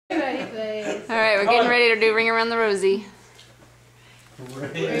Alright, we're getting ready to do Ring Around the Rosie.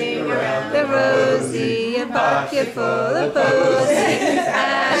 Ring around The Rosie, a bucket full of posies.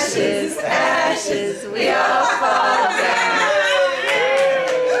 Ashes, ashes, we all fall down.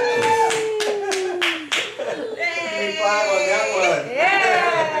 Big clap on that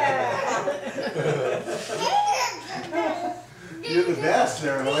one. You're the best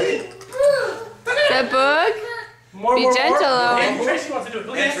there, Roy. The book? Be gentle, Owen. Aunt Tracy wants to do it.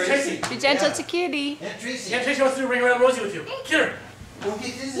 Look at Aunt Tracy. Be gentle to Kitty. Aunt Tracy. Aunt Tracy wants to do Ring Around Rosie with you. Get her. Don't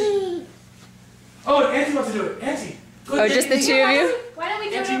get dizzy. Oh, and Auntie wants to do it. Auntie. Oh, just the two of you? Why don't we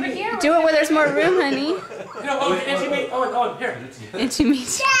do it over here? Do it where there's more room, honey. No, oh, Auntie, me. Oh, here. Auntie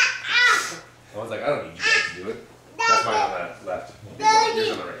meet. I was like, I don't need you guys to do it. That's mine on the left.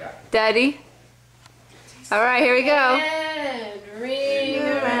 Yours on the right, yeah. Daddy? Alright, here we go. And ring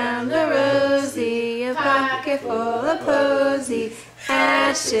Around the Rosie, a bucket full of posies.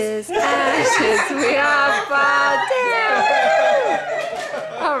 Ashes, ashes, we all fall down.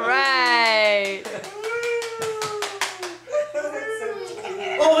 Alright.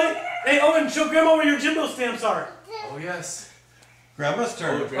 Oh, hey, Owen, show Grandma where your Jimbo stamps are. Oh, yes. Grandma's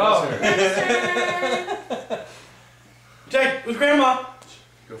turn. Oh. Jack, with Grandma.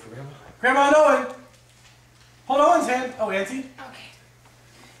 Go for Grandma. Grandma and Owen. Hold Owen's hand. Oh, Auntie. Okay.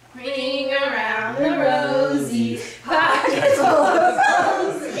 Ring around the Rosie, pocket full of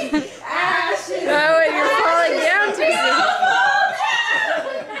posies. Ashes. Oh, and you're falling down too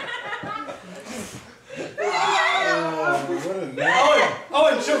What a mess.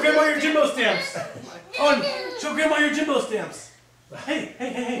 Owen, show Grandma your Jimbo stamps. Owen, show Grandma your Jimbo stamps. Hey.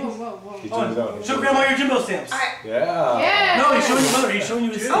 Owen, show Grandma your Jimbo stamps. Yeah. Yeah. No, he's showing you mother. He's showing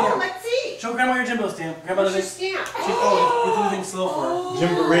you his stamp. Oh, let's see. Show Grandma your Jimbo stamp. Grandma What's your doesn't. stamp? We're doing things slow for her.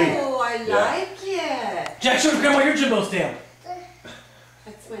 Jamboree. Oh, I like it. Jack, show Grandma your Jimbo stamp.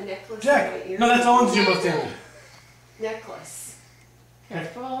 That's my necklace. Jack. And my No, that's Owen's Jimbo stamp. necklace.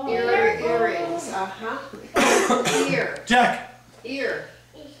 Careful. Earrings. Ear. Jack, Ear.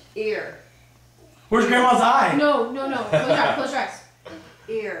 where's Grandma's eye? No. Close your eyes.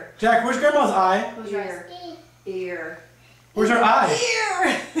 Ear. Jack, where's Grandma's eye? Close your eyes. Ear. Where's her eye?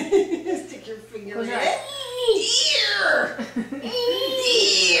 Ear. Stick your finger Close in your it.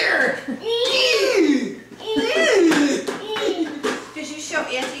 Did you show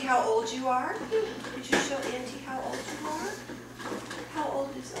Auntie how old you are? Did you show Auntie how old you are? How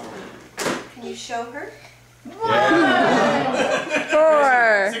old is Owen? Can you show her? 4.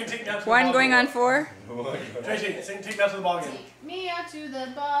 Sing take me out to the 1 ball going game. on 4. Tracy, sing take me out to the ball game. Take me out to the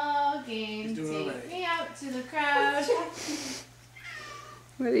ball game. He's doing it already. Take me out to the crowd.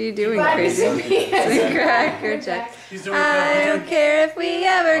 What are you doing, Bye, crazy? Mr. Means. Cracker Jack. He's doing I it. don't care if we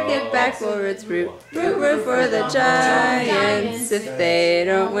ever get back forwards. Root for the Giants. If they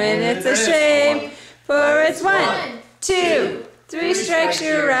don't win, it's a shame. For it's 1, 2, 3 strikes,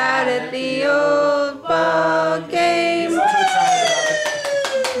 you're out at the old ball game. I'm so excited about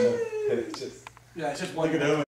it. It's just... Yeah, it's just one. Look at Owen.